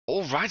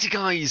Alrighty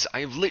guys, I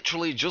have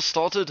literally just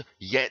started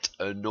yet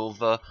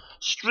another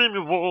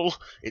streaming wall.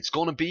 It's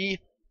gonna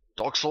be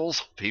Dark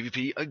Souls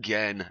PvP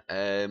again.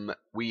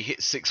 We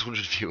hit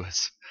 600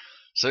 viewers.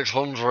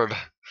 600!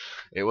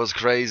 It was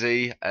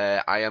crazy.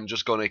 I am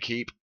just gonna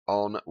keep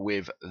on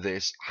with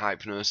this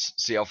hypeness,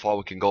 see how far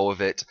we can go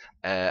with it.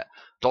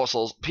 Dark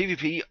Souls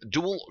PvP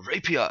Dual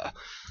Rapier.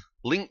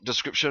 Link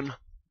description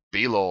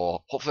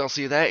below. Hopefully I'll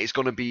see you there. It's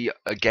going to be,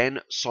 again,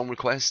 song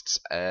requests.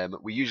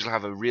 We usually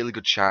have a really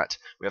good chat.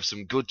 We have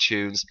some good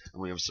tunes.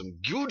 And we have some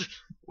good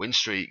win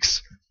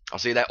streaks. I'll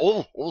see you there.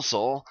 Oh,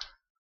 also,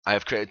 I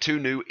have created 2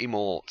 new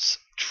emotes.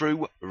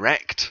 True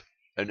Wrecked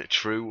and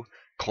True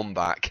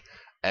Comeback.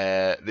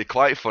 They're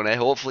quite funny.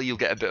 Hopefully you'll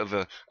get a bit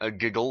of a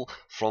giggle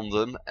from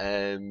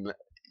them.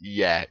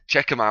 Yeah,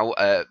 check them out.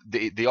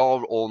 They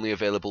are only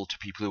available to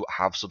people who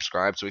have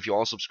subscribed. So if you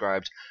are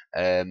subscribed,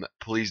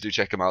 please do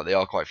check them out. They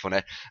are quite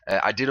funny.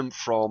 I did them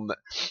from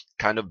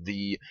kind of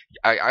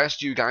I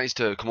asked you guys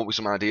to come up with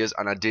some ideas,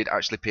 and I did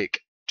actually pick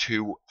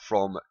 2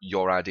 from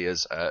your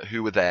ideas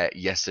who were there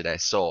yesterday.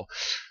 So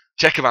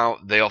check them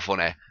out. They are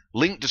funny.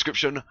 Link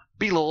description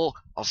below.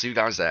 I'll see you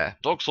guys there.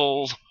 Dark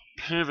Souls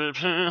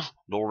PvP.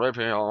 No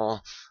Rapier.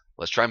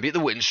 Let's try and beat the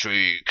win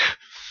streak.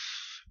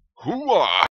 Hooah!